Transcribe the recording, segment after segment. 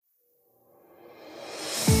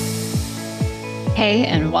Hey,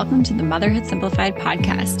 and welcome to the Motherhood Simplified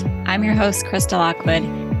podcast. I'm your host, Krista Lockwood,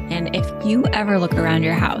 and if you ever look around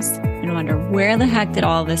your house and wonder where the heck did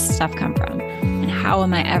all this stuff come from and how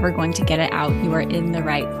am I ever going to get it out, you are in the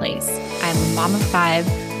right place. I'm a mom of 5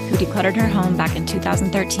 who decluttered her home back in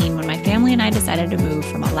 2013 when my family and I decided to move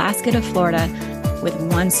from Alaska to Florida with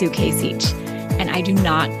 1 suitcase each, and I do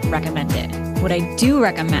not recommend it. What I do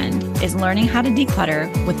recommend is learning how to declutter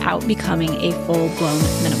without becoming a full-blown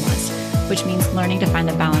minimalist, which means learning to find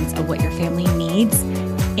the balance of what your family needs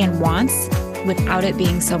and wants without it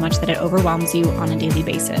being so much that it overwhelms you on a daily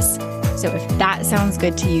basis. So if that sounds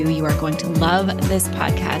good to you, you are going to love this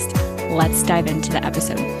podcast. Let's dive into the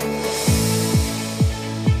episode.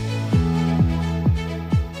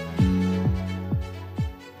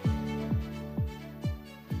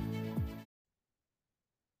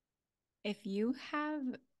 If you have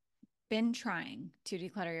been trying to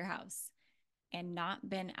declutter your house and not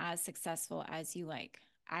been as successful as you like,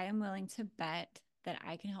 I am willing to bet that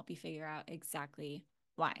I can help you figure out exactly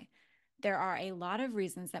why. There are a lot of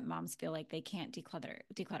reasons that moms feel like they can't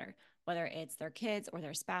declutter, whether it's their kids or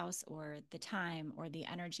their spouse or the time or the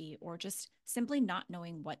energy or just simply not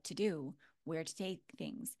knowing what to do, where to take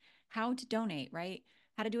things, how to donate, right?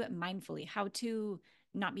 How to do it mindfully, how to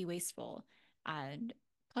not be wasteful. And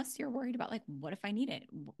plus you're worried about like, what if I need it?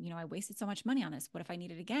 I wasted so much money on this. What if I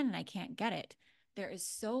need it again and I can't get it? There is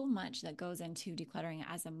so much that goes into decluttering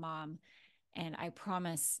as a mom. And I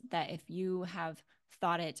promise that if you have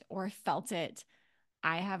thought it or felt it,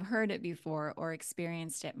 I have heard it before or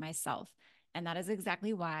experienced it myself. And that is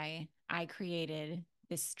exactly why I created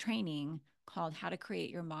this training called How to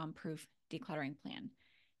Create Your Mom-Proof Decluttering Plan.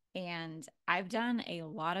 And I've done a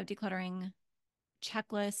lot of decluttering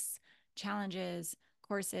checklists, challenges,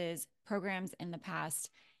 courses, programs in the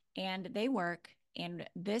past, and they work. And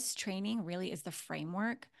this training really is the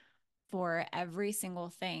framework for every single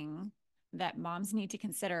thing that moms need to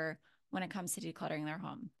consider when it comes to decluttering their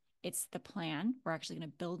home. It's the plan. We're actually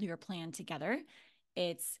going to build your plan together.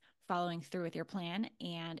 It's following through with your plan,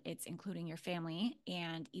 and it's including your family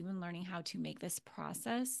and even learning how to make this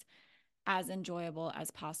process as enjoyable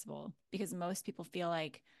as possible, because most people feel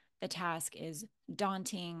like the task is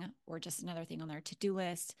daunting or just another thing on their to-do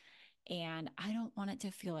list. And I don't want it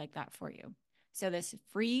to feel like that for you. So this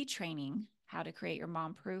free training, How to Create Your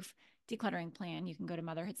Mom-Proof Decluttering Plan, you can go to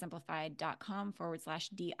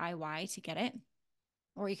motherhoodsimplified.com/DIY to get it.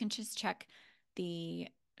 Or you can just check the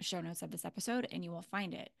show notes of this episode and you will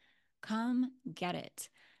find it. Come get it.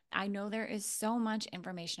 I know there is so much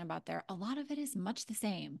information about there. A lot of it is much the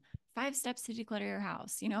same. 5 steps to declutter your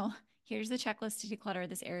house. Here's the checklist to declutter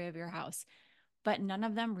this area of your house. But none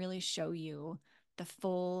of them really show you the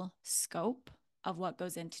full scope of what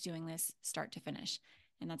goes into doing this start to finish.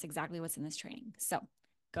 And that's exactly what's in this training. So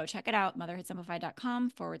go check it out,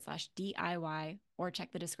 motherhoodsimplified.com/DIY, or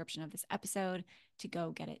check the description of this episode to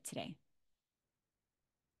go get it today.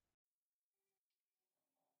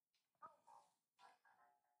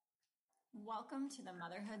 Welcome to the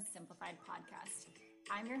Motherhood Simplified podcast.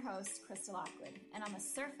 I'm your host, Krista Lockwood, and on the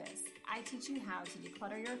surface, I teach you how to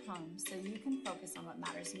declutter your home so you can focus on what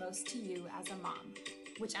matters most to you as a mom,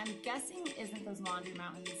 which I'm guessing isn't those laundry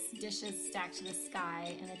mountains, dishes stacked to the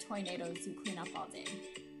sky, and the tornadoes you clean up all day.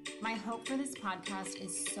 My hope for this podcast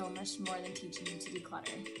is so much more than teaching you to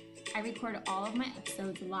declutter. I record all of my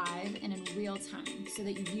episodes live and in real time so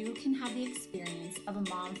that you can have the experience of a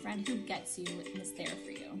mom friend who gets you and is there for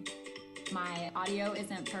you. My audio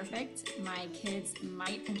isn't perfect. My kids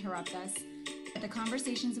might interrupt us, but the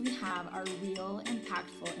conversations we have are real,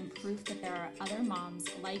 impactful, and proof that there are other moms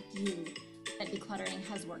like you that decluttering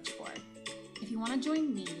has worked for. If you want to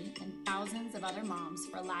join me and thousands of other moms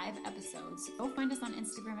for live episodes, go find us on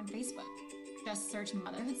Instagram and Facebook. Just search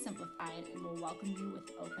Motherhood Simplified and we'll welcome you with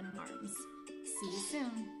open arms. See you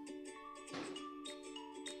soon.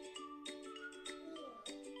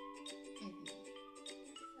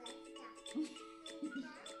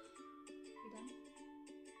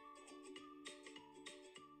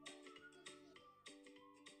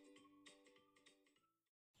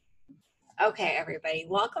 Okay, everybody,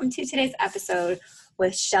 welcome to today's episode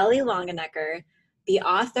with Shelly Longenecker, the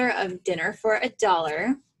author of Dinner for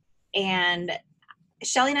 $1. And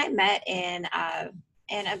Shelly and I met in a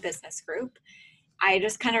business group. I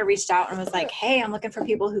just kind of reached out and was like, hey, I'm looking for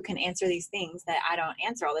people who can answer these things that I don't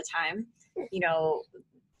answer all the time.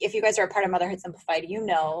 If you guys are a part of Motherhood Simplified,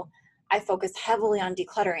 I focus heavily on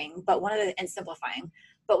decluttering, and simplifying.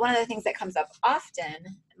 But one of the things that comes up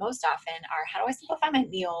most often, are how do I simplify my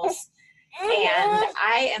meals? And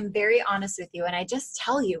I am very honest with you. And I just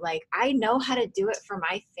tell you, I know how to do it for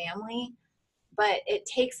my family, but it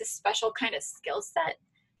takes a special kind of skill set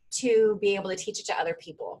to be able to teach it to other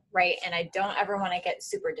people, right? And I don't ever want to get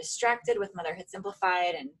super distracted with Motherhood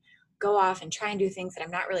Simplified and go off and try and do things that I'm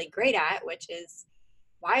not really great at, which is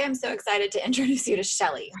why I'm so excited to introduce you to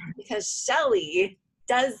Shelly, because Shelly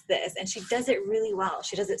does this and she does it really well.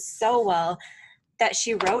 She does it so well that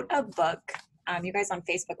she wrote a book. You guys on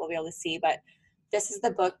Facebook will be able to see, but this is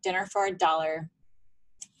the book, Dinner for $1.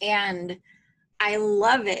 And I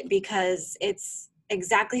love it because it's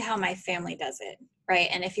exactly how my family does it, right?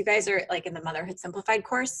 And if you guys are like in the Motherhood Simplified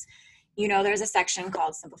course, you know there's a section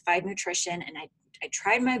called Simplified Nutrition, and I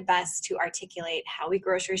tried my best to articulate how we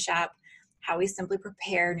grocery shop, how we simply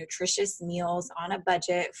prepare nutritious meals on a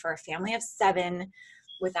budget for a family of 7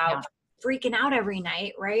 without freaking out every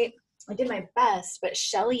night, right? I did my best, but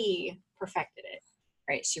Shelly perfected it,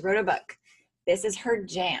 right? She wrote a book. This is her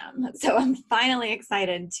jam. So I'm finally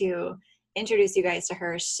excited to introduce you guys to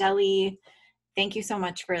her. Shelly, thank you so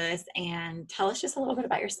much for this, and tell us just a little bit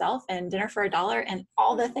about yourself and Dinner for $1 and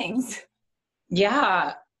all the things.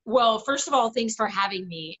 Yeah. Well, first of all, thanks for having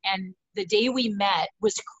me. And the day we met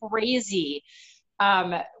was crazy.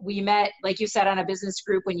 We met, like you said, on a business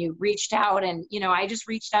group when you reached out, and, you know, I just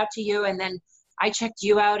reached out to you, and then I checked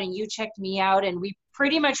you out and you checked me out, and we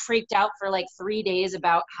pretty much freaked out for like 3 days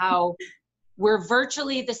about how we're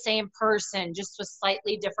virtually the same person, just with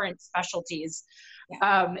slightly different specialties.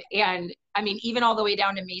 Yeah. And I mean, even all the way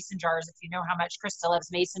down to mason jars, if you know how much Krista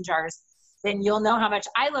loves mason jars, then you'll know how much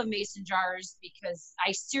I love mason jars, because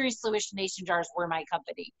I seriously wish mason jars were my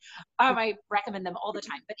company. I recommend them all the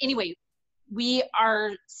time. But anyway, we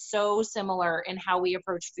are so similar in how we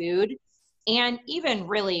approach food and even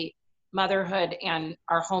really motherhood and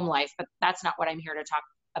our home life, but that's not what I'm here to talk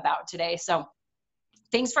about today. So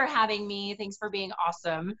thanks for having me. Thanks for being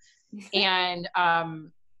awesome. And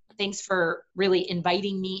thanks for really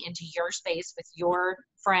inviting me into your space with your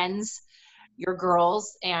friends, your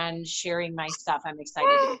girls, and sharing my stuff. I'm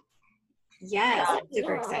excited. Yes, I'm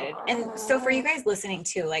super excited. And so for you guys listening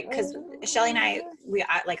too, like, because Shelly and I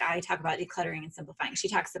talk about decluttering and simplifying. She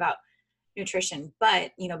talks about nutrition,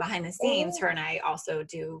 but, you know, behind the scenes, her and I also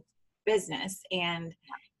do business. And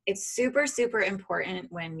it's super, super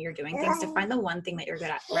important when you're doing things to find the one thing that you're good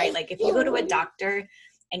at, right? Like if you go to a doctor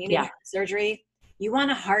and you need heart surgery, you want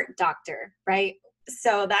a heart doctor, right?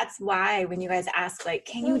 So that's why when you guys ask, like,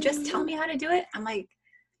 can you just tell me how to do it? I'm like,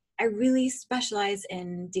 I really specialize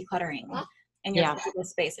in decluttering in your physical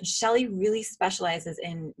space. And Shelly really specializes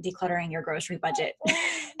in decluttering your grocery budget.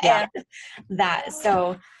 And that,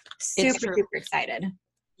 so super excited.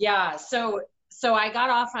 Yeah. So I got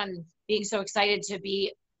off on being so excited to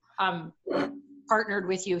be partnered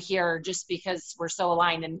with you here just because we're so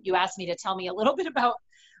aligned. And you asked me to tell me a little bit about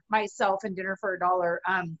myself and Dinner for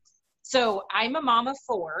 $1. So I'm a mom of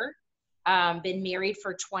 4. Been married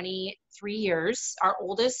for 23 years. Our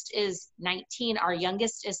oldest is 19. Our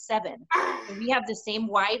youngest is 7. And we have the same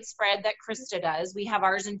widespread that Krista does. We have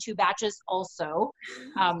ours in 2 batches also,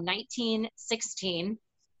 19, 16,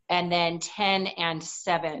 and then 10 and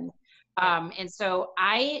 7. And so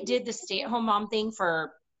I did the stay-at-home mom thing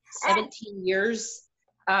for 17 years.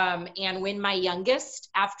 And when my youngest,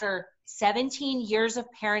 after 17 years of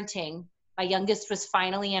parenting, my youngest was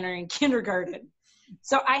finally entering kindergarten.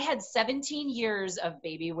 So I had 17 years of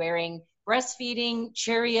baby wearing, breastfeeding,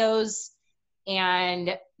 Cheerios,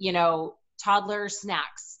 and, you know, toddler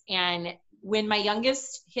snacks. And when my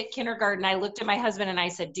youngest hit kindergarten, I looked at my husband and I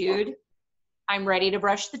said, dude, I'm ready to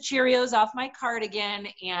brush the Cheerios off my cardigan,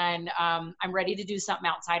 and I'm ready to do something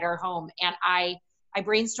outside our home. And I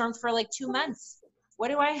brainstormed for like 2 months. What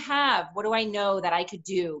do I have? What do I know that I could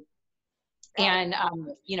do? And,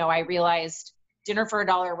 you know, I realized Dinner for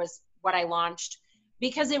 $1 was what I launched,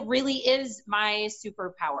 because it really is my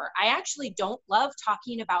superpower. I actually don't love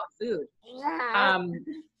talking about food.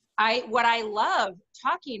 What I love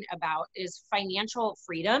talking about is financial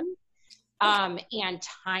freedom, and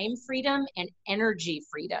time freedom and energy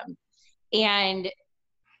freedom. And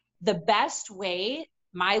the best way,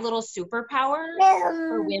 my little superpower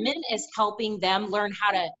for women, is helping them learn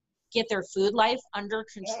how to get their food life under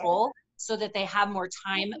control so that they have more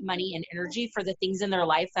time, money, and energy for the things in their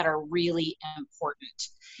life that are really important.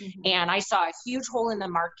 Mm-hmm. And I saw a huge hole in the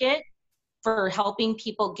market for helping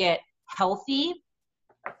people get healthy,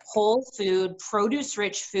 whole food,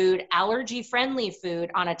 produce-rich food, allergy-friendly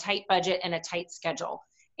food on a tight budget and a tight schedule.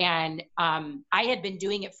 And I had been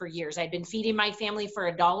doing it for years. I'd been feeding my family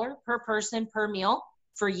for $1 per person per meal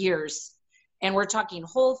for years. And we're talking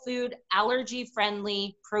whole food,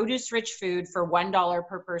 allergy-friendly, produce-rich food for $1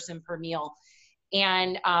 per person per meal.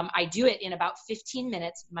 And I do it in about 15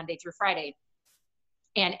 minutes, Monday through Friday.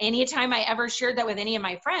 And anytime I ever shared that with any of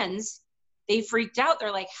my friends, they freaked out.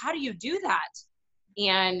 They're like, how do you do that?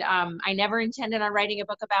 And I never intended on writing a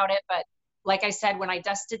book about it. But like I said, when I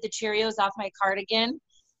dusted the Cheerios off my cardigan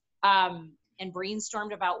and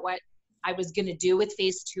brainstormed about what I was going to do with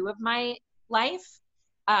phase 2 of my life,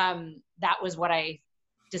 that was what I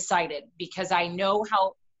decided, because I know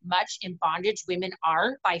how much in bondage women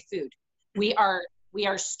are by food. We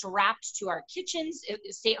are strapped to our kitchens,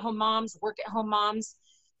 stay-at-home moms, work-at-home moms.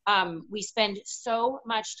 We spend so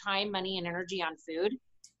much time, money, and energy on food.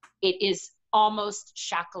 It is almost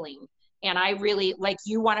shackling. And I really, like,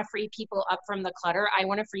 you want to free people up from the clutter. I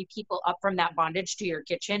want to free people up from that bondage to your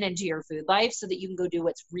kitchen and to your food life so that you can go do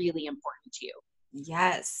what's really important to you.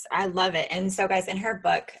 Yes, I love it. And so guys, in her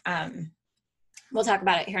book, we'll talk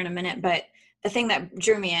about it here in a minute, but the thing that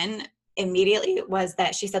drew me in immediately was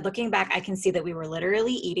that she said, looking back, I can see that we were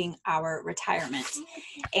literally eating our retirement.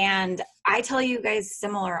 And I tell you guys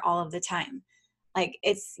similar all of the time. Like,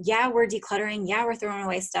 it's, yeah, we're decluttering, yeah, we're throwing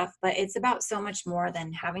away stuff, but it's about so much more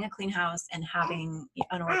than having a clean house and having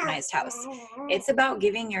an organized house. It's about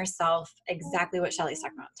giving yourself exactly what Shelly's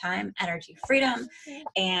talking about: time, energy, freedom,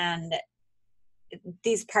 and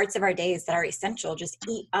these parts of our days that are essential just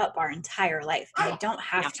eat up our entire life, and they don't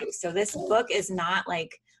have to. So this book is not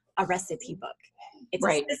like a recipe book. It's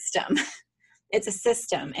a system. It's a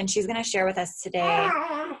system. And she's going to share with us today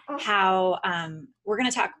how we're going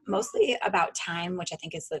to talk mostly about time, which I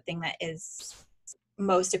think is the thing that is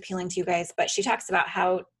most appealing to you guys. But she talks about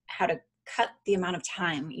how to cut the amount of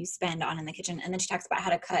time you spend on in the kitchen. And then she talks about how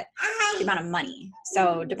to cut the amount of money.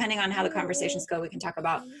 So depending on how the conversations go, we can talk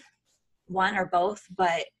about one or both,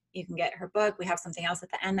 but you can get her book. We have something else at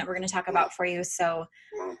the end that we're going to talk about for you. So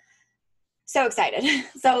excited.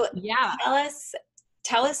 So yeah,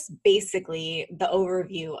 tell us basically the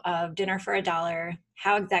overview of Dinner for $1,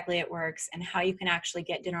 how exactly it works, and how you can actually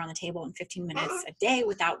get dinner on the table in 15 minutes a day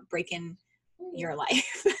without breaking your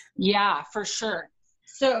life. Yeah, for sure.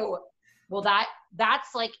 So, well, that's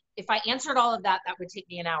like, if I answered all of that, that would take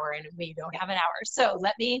me an hour, and we don't have an hour. So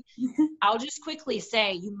I'll just quickly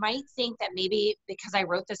say, you might think that maybe because I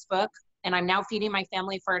wrote this book and I'm now feeding my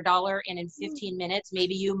family for $1 and in 15 minutes,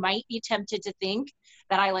 maybe you might be tempted to think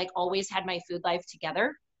that I like always had my food life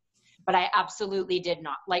together, but I absolutely did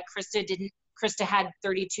not. Like Krista didn't. Krista had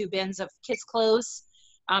 32 bins of kids' clothes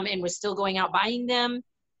and was still going out buying them.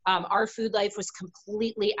 Our food life was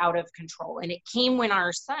completely out of control. And it came when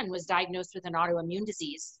our son was diagnosed with an autoimmune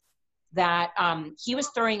disease that he was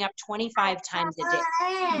throwing up 25 times a day.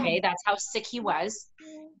 Okay, that's how sick he was.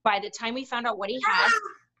 By the time we found out what he had,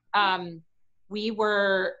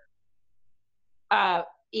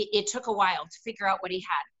 it took a while to figure out what he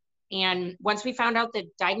had. And once we found out the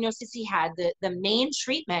diagnosis he had, the main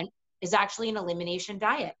treatment is actually an elimination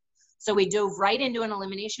diet. So we dove right into an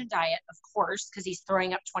elimination diet, of course, because he's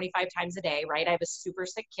throwing up 25 times a day, right? I have a super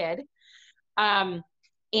sick kid. And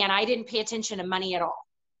I didn't pay attention to money at all.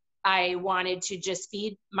 I wanted to just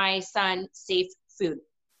feed my son safe food.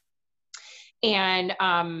 And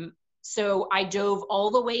so I dove all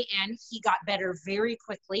the way in. He got better very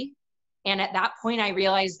quickly. And at that point, I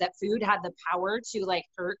realized that food had the power to like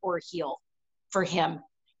hurt or heal for him.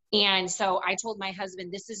 And so I told my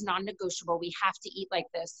husband, this is non-negotiable. We have to eat like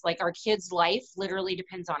this. Like, our kid's life literally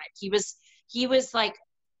depends on it. He was like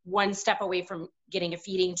one step away from getting a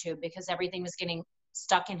feeding tube because everything was getting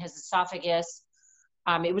stuck in his esophagus.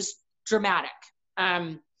 It was dramatic.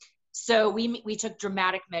 So we took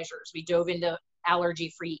dramatic measures. We dove into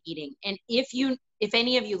allergy-free eating. And if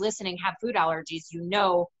any of you listening have food allergies, you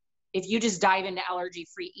know, if you just dive into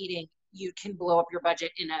allergy-free eating, you can blow up your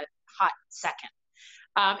budget in a hot second.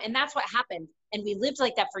 And that's what happened. And we lived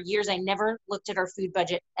like that for years. I never looked at our food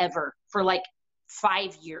budget ever for like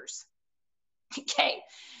 5 years. Okay.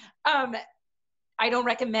 I don't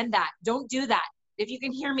recommend that. Don't do that. If you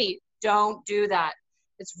can hear me, don't do that.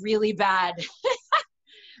 It's really bad.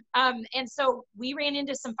 And so we ran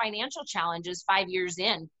into some financial challenges 5 years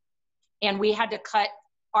in, and we had to cut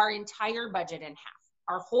our entire budget in half,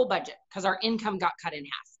 our whole budget, because our income got cut in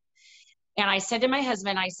half. And I said to my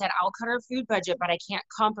husband, I said, I'll cut our food budget, but I can't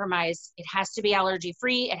compromise. It has to be allergy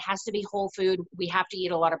free. It has to be whole food. We have to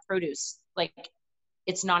eat a lot of produce. Like,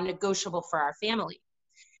 it's non-negotiable for our family.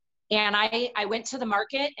 And I went to the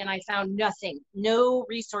market and I found nothing. No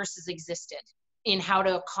resources existed in how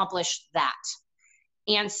to accomplish that.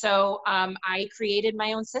 And so I created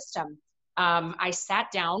my own system. I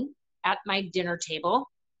sat down at my dinner table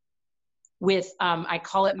with, I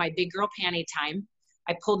call it my big girl panty time.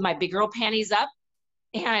 I pulled my big girl panties up,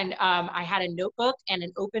 and I had a notebook and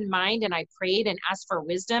an open mind, and I prayed and asked for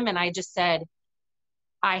wisdom. And I just said,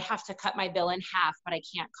 I have to cut my bill in half, but I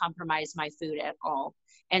can't compromise my food at all.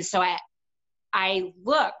 And so I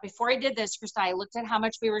looked, before I did this, Krista, I looked at how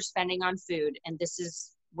much we were spending on food. And this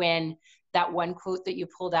is when that one quote that you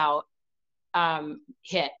pulled out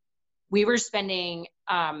hit. We were spending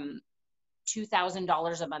 $2,000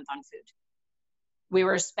 a month on food. We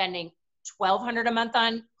were spending $1,200 a month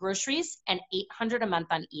on groceries and $800 a month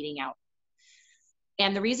on eating out.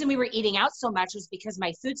 And the reason we were eating out so much was because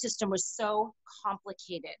my food system was so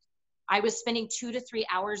complicated. I was spending 2 to 3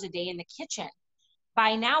 hours a day in the kitchen.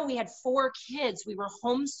 By now we had 4 kids. We were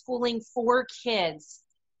homeschooling 4 kids.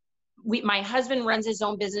 My husband runs his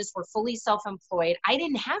own business. We're fully self-employed. I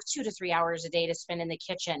didn't have 2 to 3 hours a day to spend in the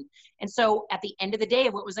kitchen. And so at the end of the day,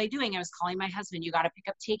 what was I doing? I was calling my husband, you got to pick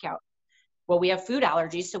up takeout. Well, we have food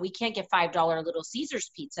allergies, so we can't get $5 Little Caesars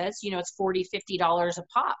pizzas. You know, it's $40, $50 a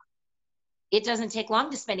pop. It doesn't take long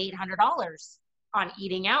to spend $800 on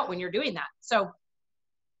eating out when you're doing that. So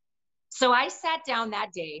I sat down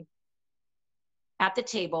that day at the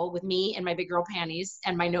table with me and my big girl panties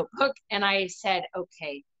and my notebook. And I said,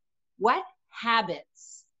 okay, what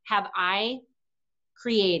habits have I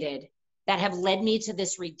created that have led me to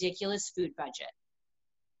this ridiculous food budget?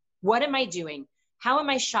 What am I doing? How am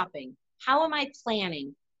I shopping? How am I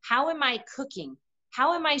planning? How am I cooking?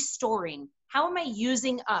 How am I storing? How am I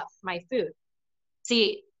using up my food?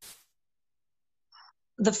 See,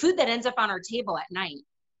 the food that ends up on our table at night,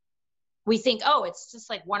 we think, oh, it's just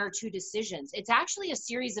like 1 or 2 decisions. It's actually a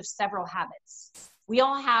series of several habits. We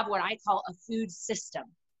all have what I call a food system.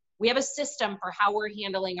 We have a system for how we're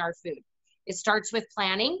handling our food. It starts with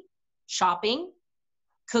planning, shopping,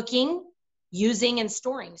 cooking, using, and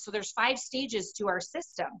storing. So there's 5 stages to our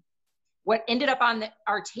system. What ended up on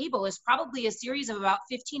our table is probably a series of about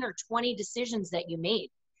 15 or 20 decisions that you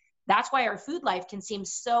made. That's why our food life can seem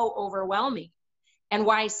so overwhelming, and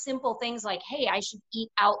why simple things like, hey, I should eat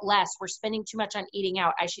out less. We're spending too much on eating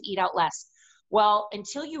out. I should eat out less. Well,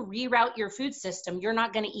 until you reroute your food system, you're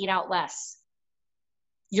not going to eat out less.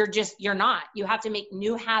 You're not. You have to make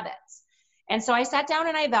new habits. And so I sat down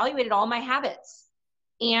and I evaluated all my habits.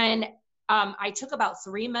 And I took about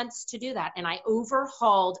 3 months to do that. And I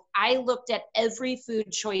looked at every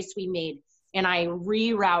food choice we made and I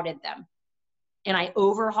rerouted them. And I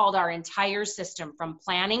overhauled our entire system, from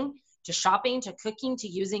planning to shopping to cooking to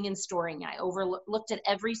using and storing. I looked at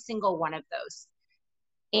every single one of those.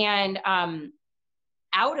 And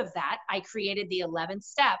out of that, I created the 11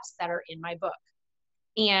 steps that are in my book.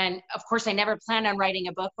 And of course, I never planned on writing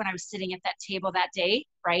a book when I was sitting at that table that day,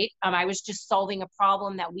 right? I was just solving a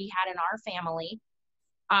problem that we had in our family.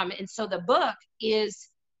 And so the book is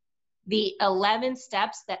the 11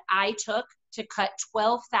 steps that I took to cut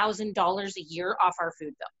 $12,000 a year off our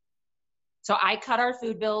food bill. So I cut our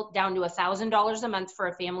food bill down to $1,000 a month for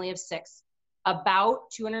a family of 6,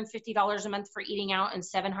 about $250 a month for eating out, and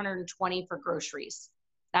 $720 for groceries.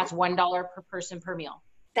 That's $1 per person per meal.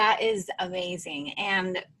 That is amazing.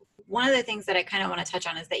 And one of the things that I kind of want to touch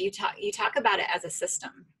on is that you talk about it as a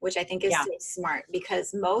system, which I think is so smart,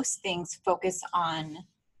 because most things focus on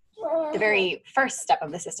the very first step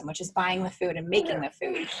of the system, which is buying the food and making the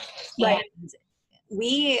food. Right. And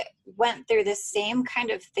we went through the same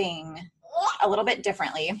kind of thing a little bit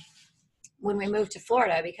differently when we moved to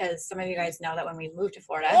Florida, because some of you guys know that when we moved to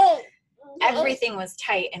Florida, everything was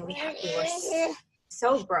tight and we were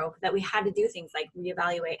so broke that we had to do things like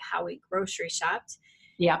reevaluate how we grocery shopped.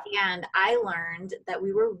 Yeah. And I learned that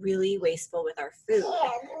we were really wasteful with our food.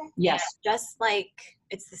 Yes. And just like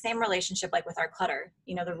it's the same relationship like with our clutter.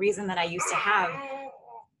 You know, the reason that I used to have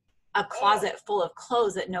a closet full of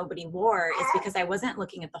clothes that nobody wore is because I wasn't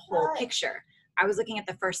looking at the whole picture. I was looking at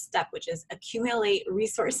the first step, which is accumulate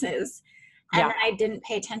resources. And then I didn't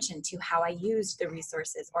pay attention to how I used the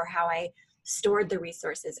resources, or how I stored the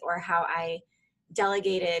resources, or how I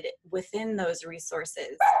delegated within those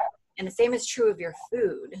resources. And the same is true of your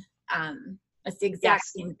food. It's the exact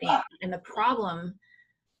same thing. And the problem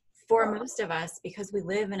for most of us, because we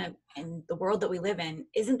live in the world that we live in,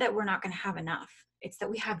 isn't that we're not going to have enough. It's that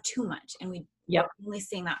we have too much, and we're only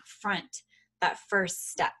seeing that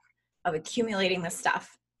first step of accumulating the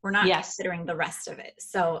stuff. We're not considering the rest of it.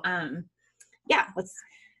 So,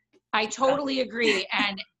 I totally agree.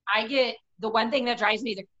 And I get, the one thing that drives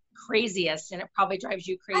me the craziest, and it probably drives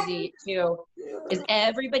you crazy too, is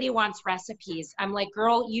everybody wants recipes. I'm like,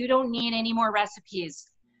 girl, you don't need any more recipes.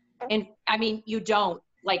 And I mean, you don't.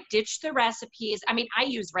 Like, ditch the recipes. I mean, I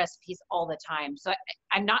use recipes all the time, so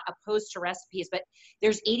I'm not opposed to recipes, but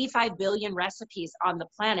there's 85 billion recipes on the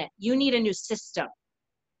planet. You need a new system.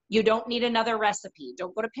 You don't need another recipe.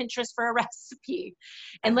 Don't go to Pinterest for a recipe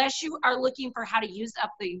unless you are looking for how to use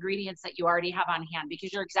up the ingredients that you already have on hand,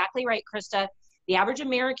 because you're exactly right, Krista. The average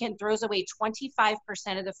American throws away 25%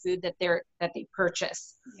 of the food that they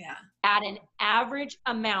purchase. Yeah. At an average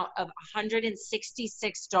amount of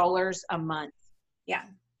 $166 a month. Yeah.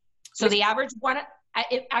 So the average one,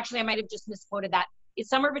 actually, I might have just misquoted that. It's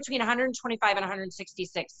somewhere between 125 and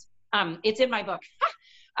 166. It's in my book.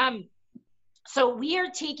 So we are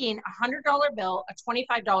taking a $100 bill, a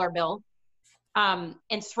 $25 bill,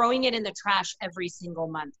 and throwing it in the trash every single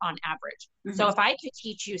month on average. Mm-hmm. So if I could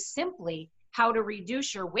teach you simply how to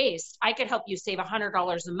reduce your waste, I could help you save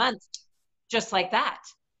 $100 a month just like that.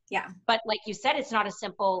 Yeah. But like you said, it's not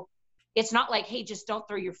it's not like, hey, just don't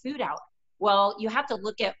throw your food out. Well, you have to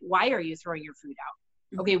look at, why are you throwing your food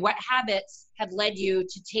out? Okay, what habits have led you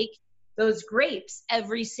to take those grapes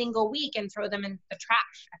every single week and throw them in the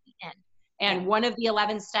trash at the end? And one of the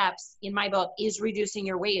 11 steps in my book is reducing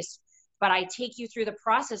your waste. But I take you through the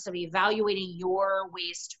process of evaluating your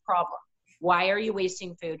waste problem. Why are you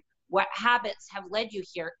wasting food? What habits have led you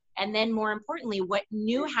here? And then more importantly, what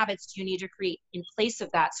new habits do you need to create in place of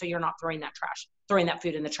that, so you're not throwing that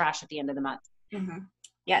food in the trash at the end of the month? Mm-hmm.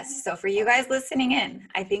 Yes. So for you guys listening in,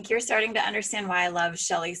 I think you're starting to understand why I love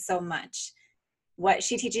Shelly so much. What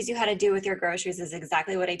she teaches you how to do with your groceries is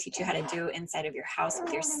exactly what I teach you how to do inside of your house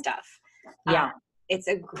with your stuff. Yeah. It's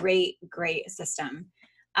a great, great system.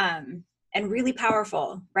 And really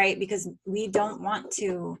powerful, right? Because we don't want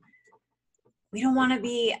to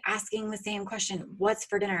be asking the same question. What's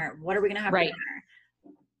for dinner? What are we going to have for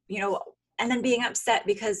dinner? And then being upset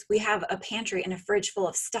because we have a pantry and a fridge full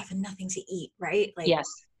of stuff and nothing to eat, right? Like, yes.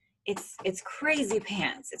 It's crazy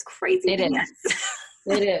pants. It's crazy pants.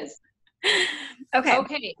 It is.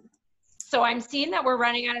 Okay. So I'm seeing that we're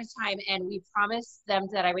running out of time, and we promised them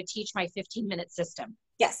that I would teach my 15-minute system.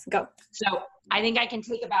 Yes, go. So I think I can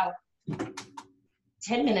take about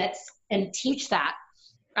 10 minutes and teach that.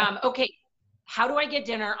 Okay. How do I get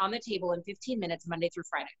dinner on the table in 15 minutes, Monday through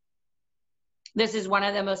Friday? This is one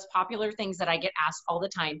of the most popular things that I get asked all the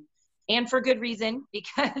time, and for good reason,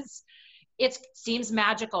 because it seems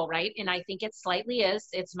magical, right? And I think it slightly is.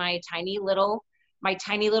 It's my tiny little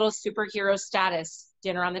superhero status,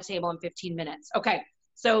 dinner on the table in 15 minutes. Okay,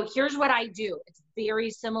 so here's what I do. It's very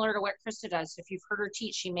similar to what Krista does. If you've heard her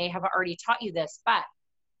teach, she may have already taught you this, but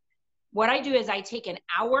what I do is I take an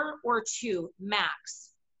hour or two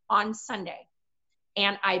max on Sunday,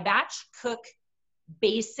 and I batch cook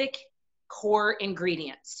basic core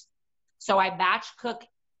ingredients. So I batch cook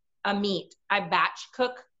a meat, I batch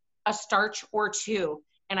cook a starch or two,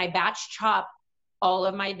 and I batch chop all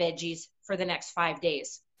of my veggies for the next 5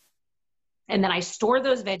 days. And then I store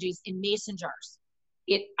those veggies in mason jars.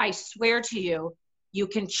 I swear to you, you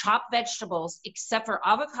can chop vegetables except for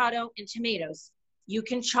avocado and tomatoes. You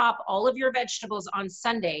can chop all of your vegetables on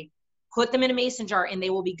Sunday, put them in a mason jar, and they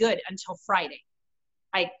will be good until Friday.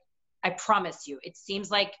 I promise you. It seems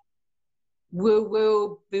like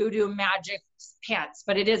woo-woo, voodoo magic pants,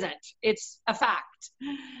 but it isn't. It's a fact.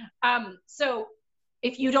 So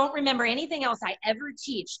if you don't remember anything else I ever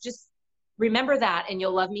teach, just remember that and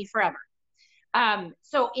you'll love me forever.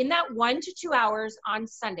 So in that 1 to 2 hours on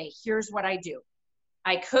Sunday, here's what I do.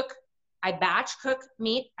 I batch cook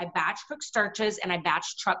meat, I batch cook starches, and I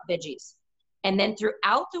batch chop veggies. And then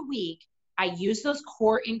throughout the week, I use those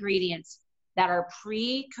core ingredients that are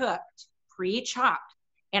pre-cooked, pre-chopped,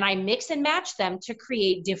 and I mix and match them to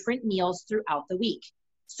create different meals throughout the week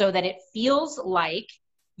so that it feels like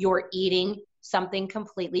you're eating something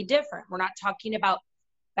completely different. We're not talking about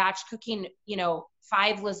batch cooking,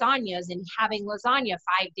 5 lasagnas and having lasagna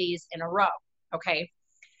 5 days in a row, okay?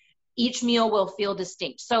 Each meal will feel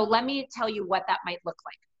distinct. So let me tell you what that might look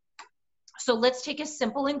like. So let's take a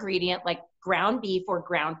simple ingredient like ground beef or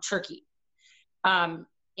ground turkey.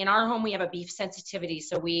 In our home, we have a beef sensitivity,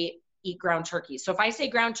 so we eat ground turkey. So if I say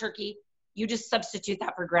ground turkey, you just substitute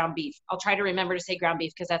that for ground beef. I'll try to remember to say ground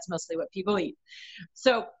beef because that's mostly what people eat.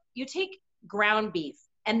 So you take ground beef,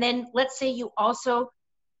 and then let's say you also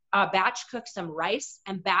batch cook some rice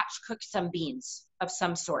and batch cook some beans of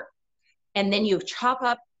some sort. And then you chop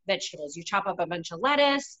up vegetables. You chop up a bunch of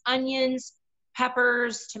lettuce, onions,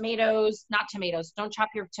 peppers, tomatoes, not tomatoes. Don't chop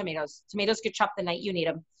your tomatoes. Tomatoes get chopped the night you need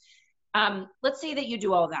them. Let's say that you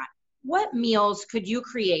do all that. What meals could you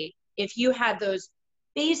create if you had those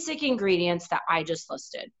basic ingredients that I just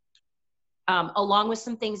listed, along with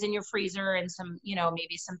some things in your freezer and some,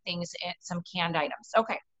 maybe some things, some canned items?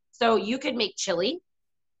 Okay, so you could make chili.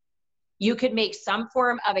 You could make some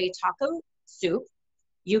form of a taco soup.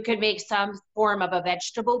 You could make some form of a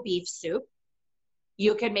vegetable beef soup.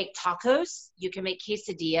 You could make tacos. You can make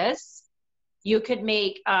quesadillas. You could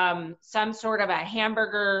make some sort of a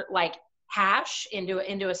hamburger like hash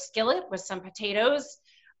into a skillet with some potatoes.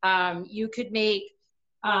 You could make,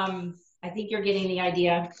 I think you're getting the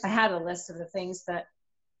idea. I had a list of the things that,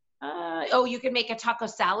 you could make a taco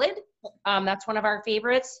salad. That's one of our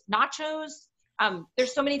favorites. Nachos.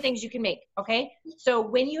 There's so many things you can make, okay? So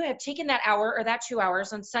when you have taken that hour or that 2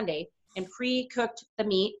 hours on Sunday and pre-cooked the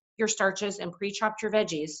meat, your starches, and pre-chopped your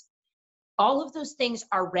veggies, all of those things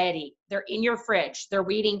are ready. They're in your fridge. They're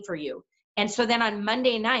waiting for you. And so then on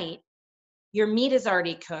Monday night, your meat is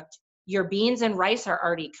already cooked. Your beans and rice are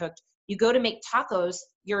already cooked. You go to make tacos,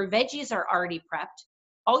 your veggies are already prepped.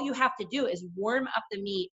 All you have to do is warm up the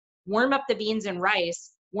meat, warm up the beans and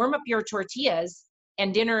rice, warm up your tortillas,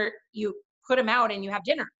 and dinner, you put them out and you have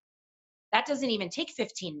dinner. That doesn't even take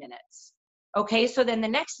 15 minutes. Okay, so then the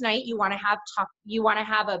next night you want to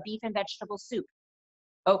have a beef and vegetable soup.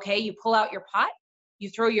 Okay, you pull out your pot, you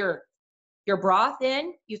throw your broth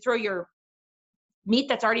in, you throw your meat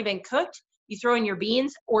that's already been cooked, you throw in your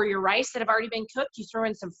beans or your rice that have already been cooked, you throw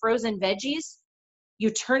in some frozen veggies, you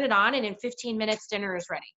turn it on, and in 15 minutes, dinner is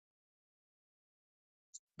ready.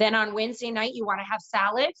 Then on Wednesday night, you want to have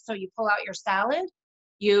salad, so you pull out your salad.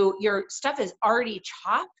 Your stuff is already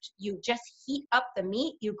chopped. You just heat up the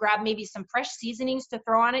meat. You grab maybe some fresh seasonings to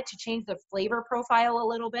throw on it to change the flavor profile a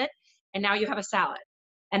little bit, and now you have a salad.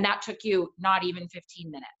 And that took you not even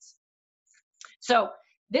 15 minutes. So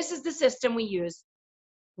this is the system we use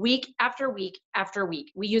week after week after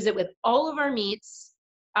week. We use it with all of our meats.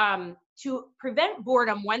 To prevent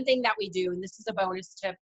boredom, one thing that we do, and this is a bonus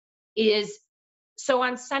tip, is so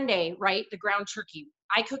on Sunday, right, the ground turkey,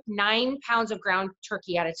 I cook 9 pounds of ground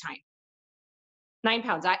turkey at a time. 9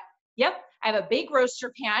 pounds. I have a big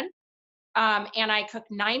roaster pan, and I cook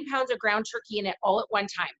 9 pounds of ground turkey in it all at one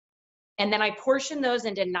time. And then I portion those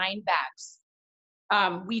into 9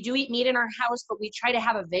 bags. We do eat meat in our house, but we try to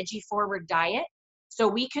have a veggie forward diet. So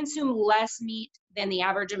we consume less meat than the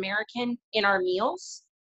average American in our meals,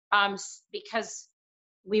 because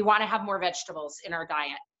we want to have more vegetables in our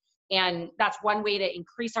diet. And that's one way to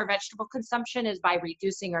increase our vegetable consumption, is by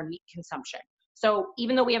reducing our meat consumption. So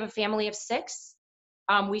even though we have a family of 6,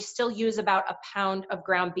 we still use about a pound of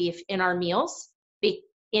ground beef in our meals.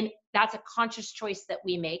 That's a conscious choice that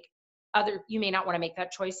we make. You may not want to make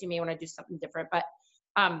that choice. You may want to do something different. But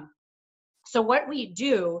so what we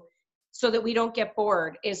do so that we don't get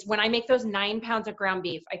bored is when I make those 9 pounds of ground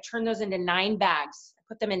beef, I turn those into 9 bags. I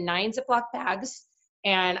put them in 9 Ziploc bags,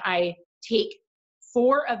 and I take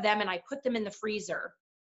 4 of them and I put them in the freezer.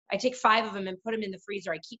 I take 5 of them and put them in the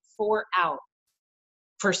freezer. I keep 4 out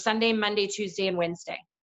for Sunday, Monday, Tuesday, and Wednesday.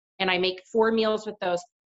 And I make 4 meals with those.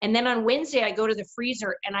 And then on Wednesday, I go to the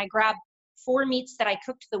freezer and I grab 4 meats that I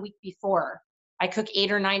cooked the week before. I cook 8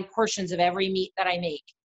 or 9 portions of every meat that I make.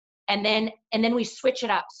 And then we switch it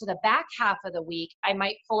up. So the back half of the week, I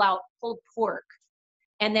might pull out pulled pork.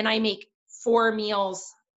 And then I make 4 meals,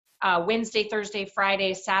 Wednesday, Thursday,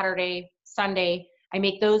 Friday, Saturday, Sunday. I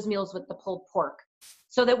make those meals with the pulled pork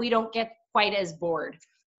so that we don't get quite as bored.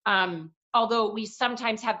 Although we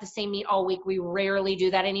sometimes have the same meat all week, we rarely do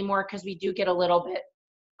that anymore because we do get a little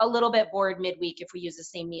bit bored midweek if we use the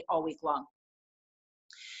same meat all week long.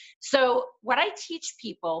 So what I teach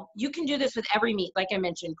people, you can do this with every meat, like I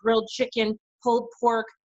mentioned, grilled chicken, pulled pork,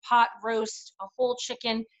 pot roast, a whole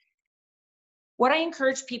chicken. What I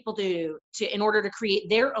encourage people to do in order to create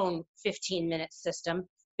their own 15-minute system,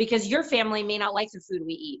 because your family may not like the food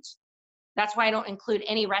we eat. That's why I don't include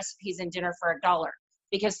any recipes in Dinner for $1,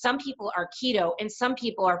 because some people are keto and some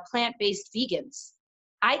people are plant-based vegans.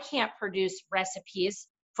 I can't produce recipes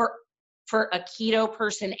for a keto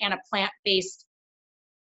person and a plant-based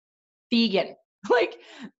vegan. Like,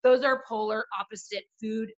 those are polar opposite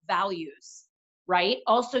food values, right?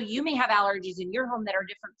 Also, you may have allergies in your home that are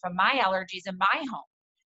different from my allergies in my home.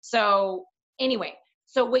 So anyway,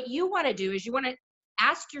 so what you want to do is you want to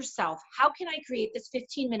ask yourself, how can I create this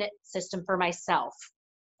 15-minute system for myself,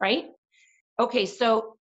 right? Okay,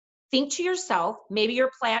 so think to yourself, maybe you're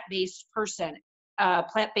a plant-based person,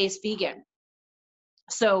 plant-based vegan.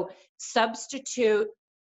 So substitute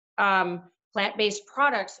plant-based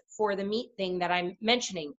products for the meat thing that I'm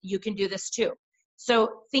mentioning. You can do this too.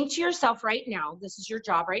 So think to yourself right now, this is your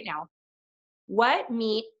job right now. What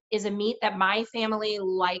meat is a meat that my family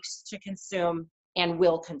likes to consume and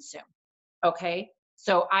will consume? Okay,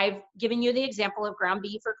 so I've given you the example of ground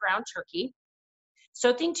beef or ground turkey.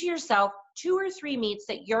 So think to yourself, 2 or 3 meats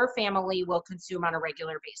that your family will consume on a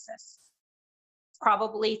regular basis.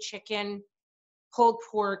 Probably chicken, pulled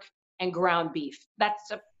pork, and ground beef.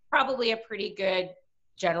 That's probably a pretty good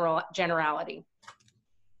generality.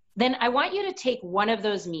 then I want you to take one of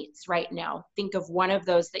those meats right now. Think of one of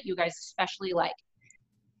those that you guys especially like.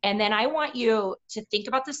 And then I want you to think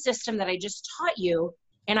about the system that I just taught you.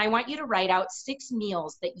 And I want you to write out 6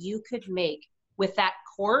 meals that you could make with that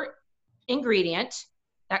core ingredient,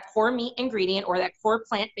 that core meat ingredient, or that core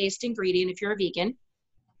plant-based ingredient if you're a vegan.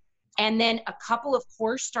 And then a couple of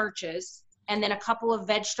core starches, and then a couple of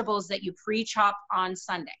vegetables that you pre-chop on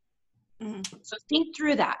Sunday. Mm-hmm. So think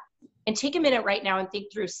through that and take a minute right now and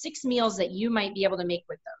think through 6 meals that you might be able to make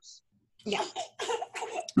with those. Yeah.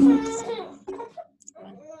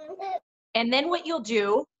 And then what you'll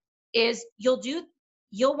do is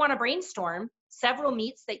you'll want to brainstorm several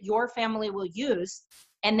meats that your family will use,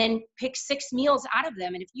 and then pick 6 meals out of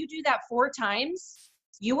them. And if you do that 4 times,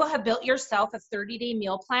 you will have built yourself a 30-day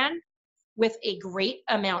meal plan with a great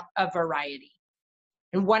amount of variety.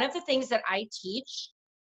 And one of the things that I teach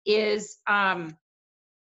is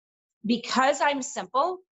because I'm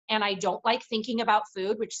simple and I don't like thinking about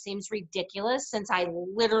food, which seems ridiculous since I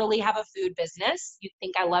literally have a food business. You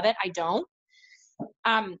think I love it? I don't.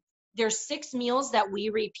 There's 6 meals that we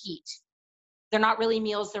repeat. They're not really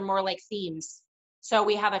meals, they're more like themes. So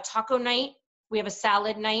we have a taco night, we have a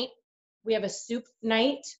salad night, we have a soup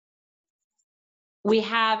night. We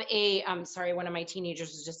have a, I'm sorry, one of my teenagers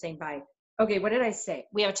was just saying bye. Okay, what did I say?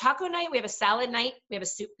 We have a taco night, we have a salad night, we have a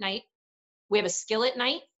soup night, we have a skillet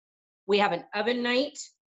night, we have an oven night,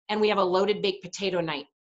 and we have a loaded baked potato night.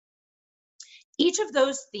 Each of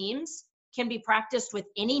those themes can be practiced with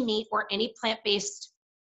any meat or any plant-based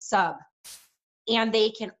sub, and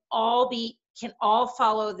they can all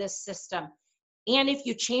follow this system. And if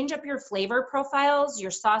you change up your flavor profiles,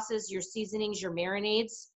 your sauces, your seasonings, your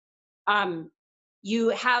marinades, you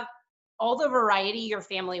have all the variety your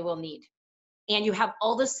family will need. And you have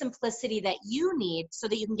all the simplicity that you need so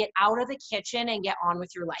that you can get out of the kitchen and get on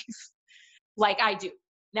with your life, like I do.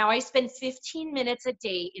 Now I spend 15 minutes a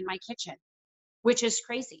day in my kitchen, which is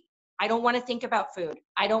crazy. I don't want to think about food.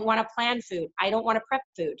 I don't want to plan food. I don't want to prep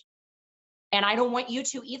food. And I don't want you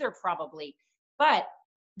to either, probably. But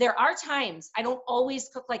there are times, I don't always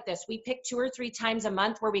cook like this. We pick 2 or 3 times a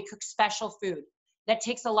month where we cook special food that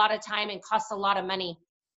takes a lot of time and costs a lot of money,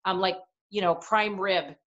 like, prime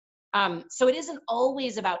rib. So it isn't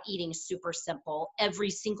always about eating super simple every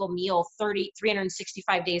single meal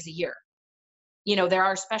 365 days a year. There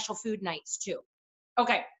are special food nights too.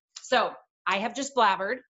 Okay, so I have just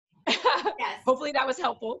blabbered. Yes. Hopefully that was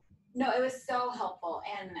helpful. No, it was so helpful.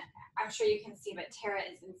 And I'm sure you can see, but Tara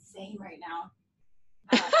is insane right now.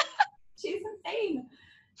 She's insane.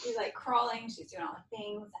 She's like crawling. She's doing all the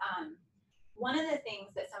things. One of the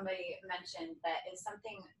things that somebody mentioned that is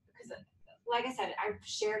something, because like I said, I've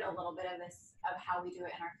shared a little bit of this, of how we do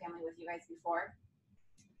it in our family with you guys before.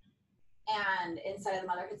 And inside of the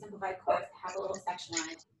Motherhood Simplified course, I have a little section on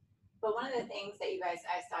it. But one of the things that you guys,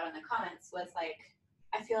 I saw in the comments was like,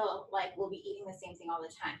 I feel like we'll be eating the same thing all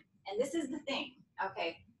the time. And this is the thing,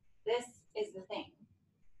 okay? This is the thing.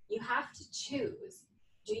 You have to choose.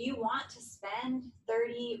 Do you want to spend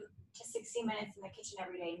 30 to 60 minutes in the kitchen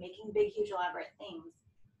every day making big, huge, elaborate things?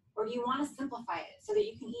 Or do you want to simplify it so that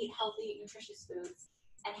you can eat healthy, nutritious foods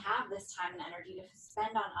and have this time and energy to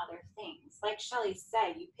spend on other things? Like Shelly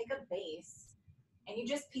said, you pick a base and you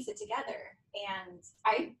just piece it together. And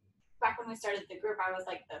back when we started the group, I was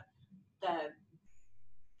like the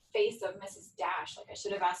face of Mrs. Dash. Like I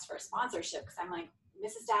should have asked for a sponsorship, because I'm like,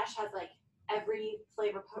 Mrs. Dash has like every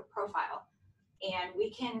flavor profile, and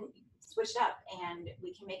we can switch it up and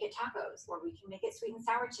we can make it tacos, or we can make it sweet and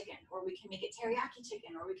sour chicken, or we can make it teriyaki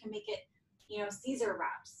chicken, or we can make it, Caesar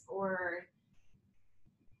wraps, or,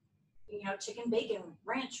 chicken bacon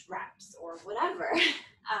ranch wraps, or whatever.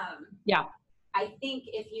 Yeah. I think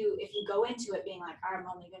if you go into it being like, I'm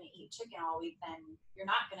only going to eat chicken all week, then you're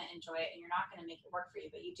not going to enjoy it and you're not going to make it work for you.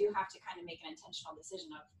 But you do have to kind of make an intentional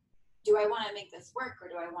decision of, do I want to make this work, or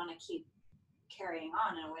do I want to keep carrying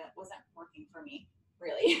on in a way that wasn't working for me,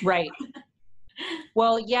 really? Right.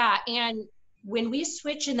 Well, yeah. And when we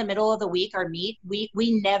switch in the middle of the week, our meat, we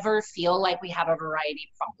never feel like we have a variety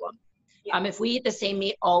problem. Yeah. If we eat the same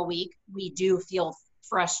meat all week, we do feel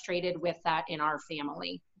frustrated with that in our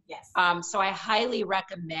family. Yes. So I highly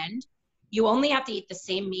recommend you only have to eat the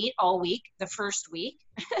same meat all week, the first week.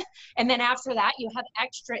 And then after that, you have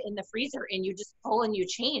extra in the freezer and you just pull and you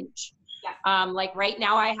change. Yeah. Like right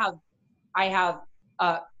now I have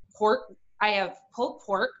pork, I have pulled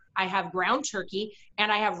pork, I have ground turkey,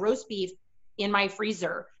 and I have roast beef in my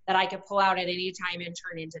freezer that I could pull out at any time and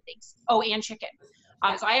turn into things. Oh, and chicken.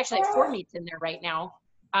 So I actually have 4 meats in there right now.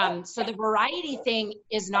 So the variety thing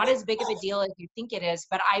is not as big of a deal as you think it is,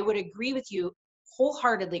 but I would agree with you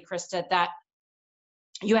wholeheartedly, Krista, that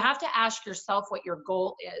you have to ask yourself what your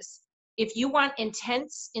goal is. If you want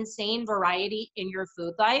intense, insane variety in your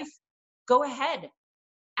food life, go ahead.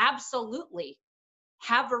 Absolutely.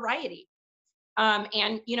 Have variety.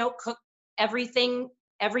 And, cook everything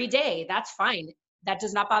every day. That's fine. That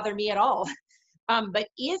does not bother me at all. But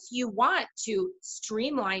if you want to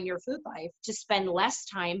streamline your food life to spend less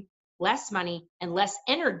time, less money, and less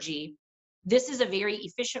energy, this is a very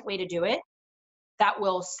efficient way to do it that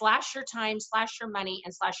will slash your time, slash your money,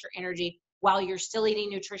 and slash your energy while you're still eating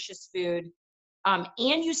nutritious food.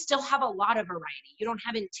 And you still have a lot of variety. You don't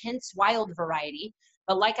have intense, wild variety.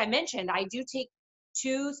 But like I mentioned, I do take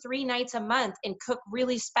 2-3 nights a month and cook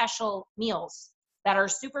really special meals that are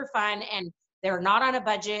super fun, and they're not on a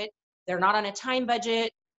budget. They're not on a time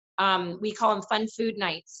budget. We call them fun food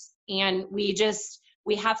nights. And we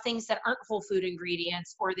have things that aren't whole food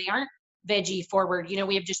ingredients, or they aren't veggie forward.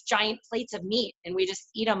 We have just giant plates of meat and we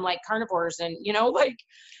just eat them like carnivores, and,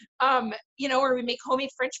 or we make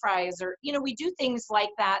homemade French fries, or, we do things like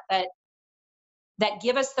that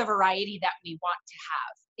give us the variety that we want to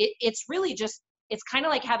have. It's really just, it's kind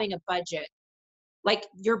of like having a budget. Like,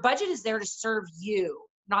 your budget is there to serve you,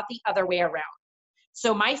 not the other way around.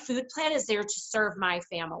 So my food plan is there to serve my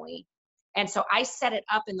family. And so I set it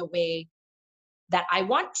up in the way that I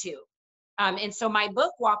want to. And so my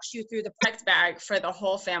book walks you through the product bag for the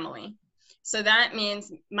whole family. So that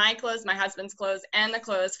means my clothes, my husband's clothes, and the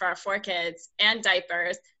clothes for our 4 kids and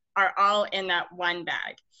diapers are all in that one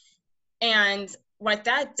bag. And what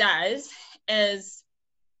that does is,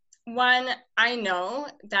 one, I know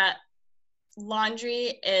that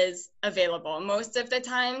laundry is available most of the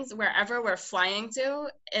times. Wherever we're flying to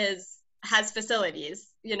has facilities.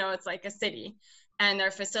 It's like a city, and there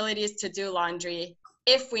are facilities to do laundry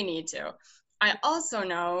if we need to. I also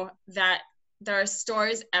know that there are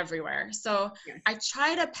stores everywhere. So I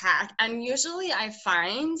try to pack, and usually I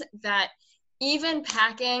find that even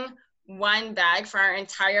packing one bag for our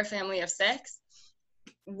entire family of 6,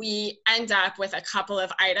 we end up with a couple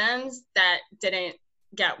of items that didn't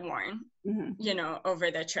get worn,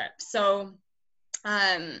 over the trip. So,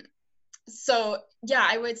 yeah,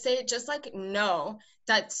 I would say just like know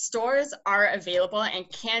that stores are available and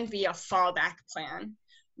can be a fallback plan,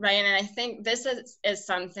 right? And I think this is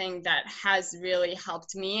something that has really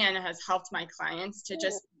helped me and has helped my clients to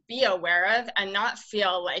just be aware of and not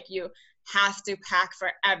feel like you have to pack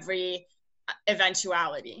for every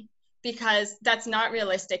eventuality, because that's not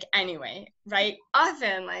realistic anyway, right?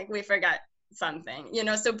 Often, like, we forget something,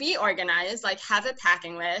 so be organized, like have a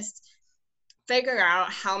packing list, figure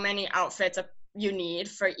out how many outfits you need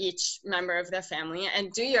for each member of the family,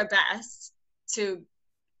 and do your best to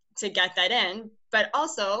get that in. But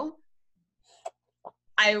also,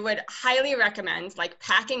 I would highly recommend like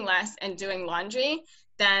packing less and doing laundry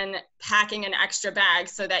than packing an extra bag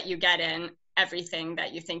so that you get in everything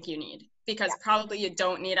that you think you need, because probably you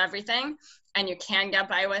don't need everything and you can get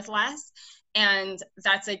by with less. And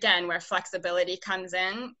that's, again, where flexibility comes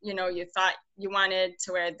in. You thought you wanted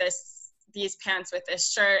to wear these pants with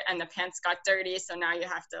this shirt, and the pants got dirty, so now you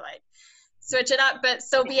have to like switch it up, but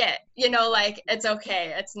so be it. Like, it's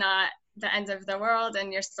okay. It's not the end of the world,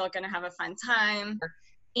 and you're still going to have a fun time.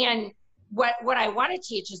 And what I want to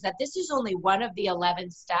teach is that this is only one of the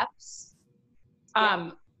 11 steps.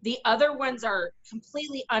 The other ones are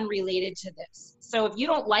completely unrelated to this. So if you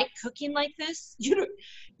don't like cooking like this,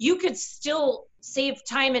 you could still save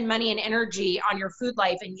time and money and energy on your food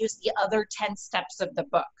life and use the other 10 steps of the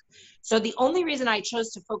book. So the only reason I chose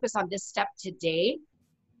to focus on this step today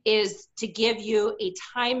is to give you a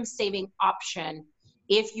time-saving option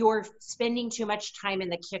if you're spending too much time in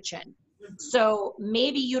the kitchen. So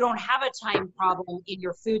maybe you don't have a time problem in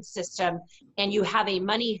your food system and you have a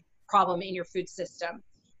money problem in your food system.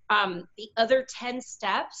 The other 10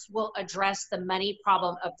 steps will address the money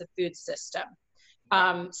problem of the food system.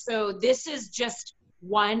 So this is just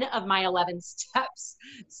one of my 11 steps.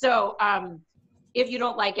 So if you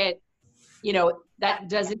don't like it, that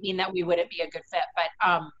doesn't mean that we wouldn't be a good fit,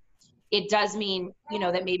 but it does mean,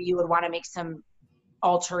 that maybe you would want to make some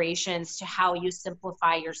alterations to how you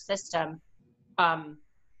simplify your system.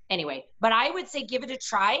 Anyway, but I would say give it a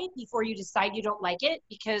try before you decide you don't like it,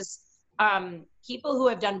 because people who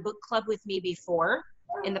have done book club with me before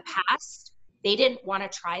in the past, they didn't want to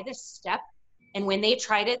try this step. And when they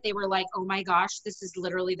tried it, they were like, oh my gosh, this is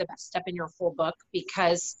literally the best step in your whole book,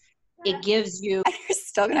 because it gives you. You're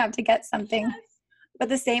still going to have to get something. Yes. But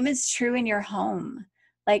the same is true in your home.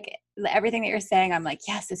 Like everything that you're saying, I'm like,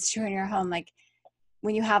 yes, it's true in your home. Like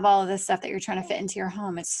when you have all of this stuff that you're trying to fit into your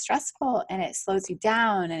home, it's stressful and it slows you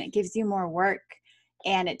down and it gives you more work.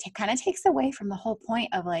 And it kind of takes away from the whole point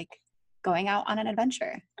of like going out on an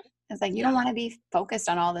adventure. It's like, you don't want to be focused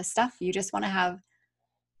on all this stuff. You just want to have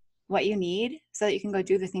what you need so that you can go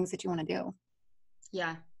do the things that you want to do.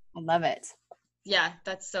 Yeah. I love it. Yeah,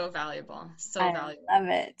 that's so valuable. I love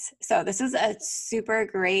it. So this was a super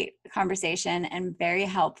great conversation and very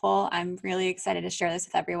helpful. I'm really excited to share this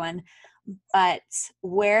with everyone. But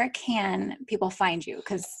where can people find you?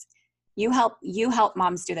 Because you help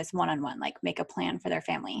moms do this one-on-one, like make a plan for their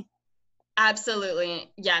family.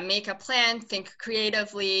 Absolutely. Yeah. Make a plan, think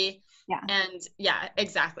creatively. Yeah. And yeah,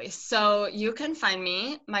 exactly. So you can find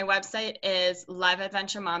me. My website is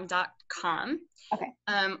liveadventuremom.com. Okay.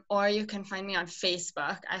 Or you can find me on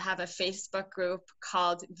Facebook. I have a Facebook group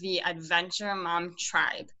called the Adventure Mom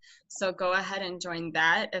Tribe. So go ahead and join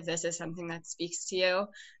that if this is something that speaks to you.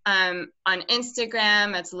 On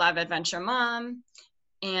Instagram, it's Love Adventure Mom.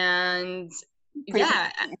 And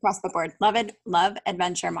across the board. Love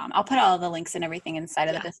Adventure Mom. I'll put all the links and everything inside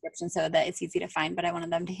of the description so that it's easy to find, but I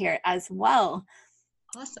wanted them to hear it as well.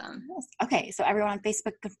 Awesome. Okay. So everyone on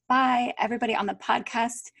Facebook, goodbye. Everybody on the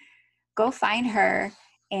podcast, go find her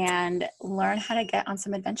and learn how to get on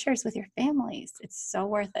some adventures with your families. It's so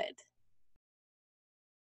worth it.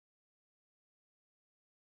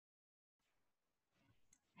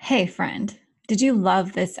 Hey friend, did you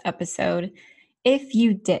love this episode? If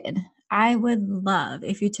you did, I would love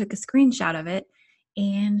if you took a screenshot of it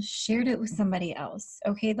and shared it with somebody else.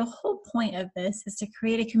 Okay, the whole point of this is to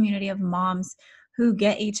create a community of moms who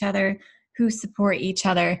get each other, who support each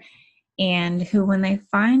other, and who, when they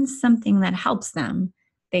find something that helps them,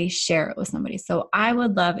 they share it with somebody. So I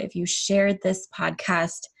would love if you shared this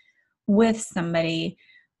podcast with somebody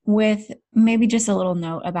with maybe just a little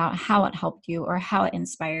note about how it helped you or how it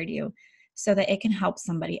inspired you so that it can help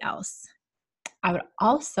somebody else. I would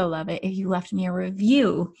also love it if you left me a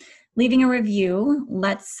review. Leaving a review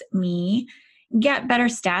lets me get better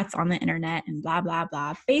stats on the internet and blah, blah,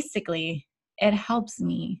 blah. Basically, it helps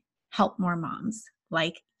me help more moms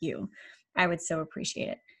like you. I would so appreciate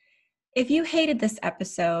it. If you hated this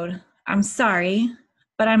episode, I'm sorry,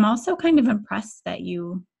 but I'm also kind of impressed that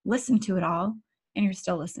you listened to it all and you're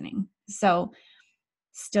still listening. So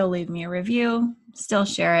still leave me a review, still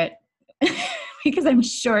share it because I'm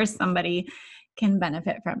sure somebody can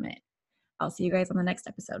benefit from it. I'll see you guys on the next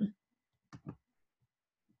episode.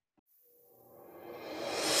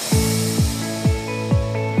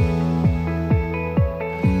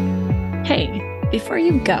 Hey, before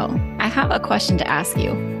you go, I have a question to ask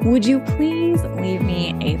you. Would you please leave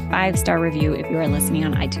me a 5-star review if you are listening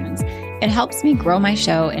on iTunes? It helps me grow my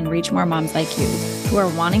show and reach more moms like you who are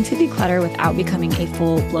wanting to declutter without becoming a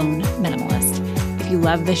full-blown minimalist. If you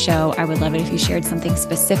love the show, I would love it if you shared something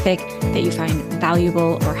specific that you find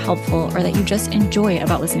valuable or helpful or that you just enjoy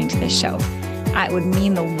about listening to this show. It would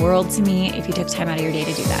mean the world to me if you took time out of your day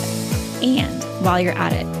to do that. And while you're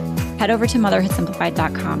at it, head over to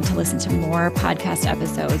motherhoodsimplified.com to listen to more podcast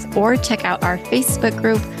episodes or check out our Facebook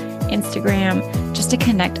group, Instagram, just to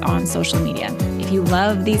connect on social media. If you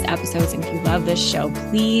love these episodes and if you love this show,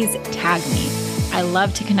 please tag me. I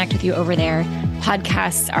love to connect with you over there.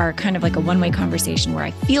 Podcasts are kind of like a one-way conversation where I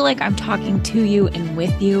feel like I'm talking to you and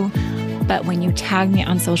with you. But when you tag me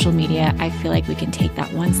on social media, I feel like we can take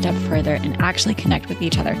that one step further and actually connect with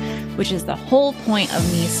each other, which is the whole point of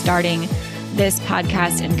me starting this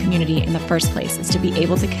podcast and community in the first place, is to be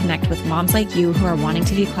able to connect with moms like you who are wanting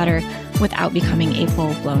to declutter without becoming a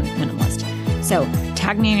full-blown minimalist. So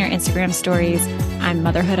tag me in your Instagram stories. I'm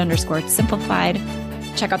motherhood_simplified.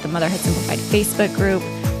 Check out the Motherhood Simplified Facebook group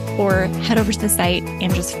or head over to the site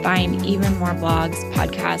and just find even more blogs,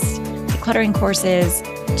 podcasts, decluttering courses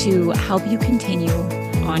to help you continue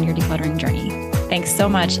on your decluttering journey. Thanks so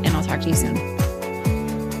much, and I'll talk to you soon.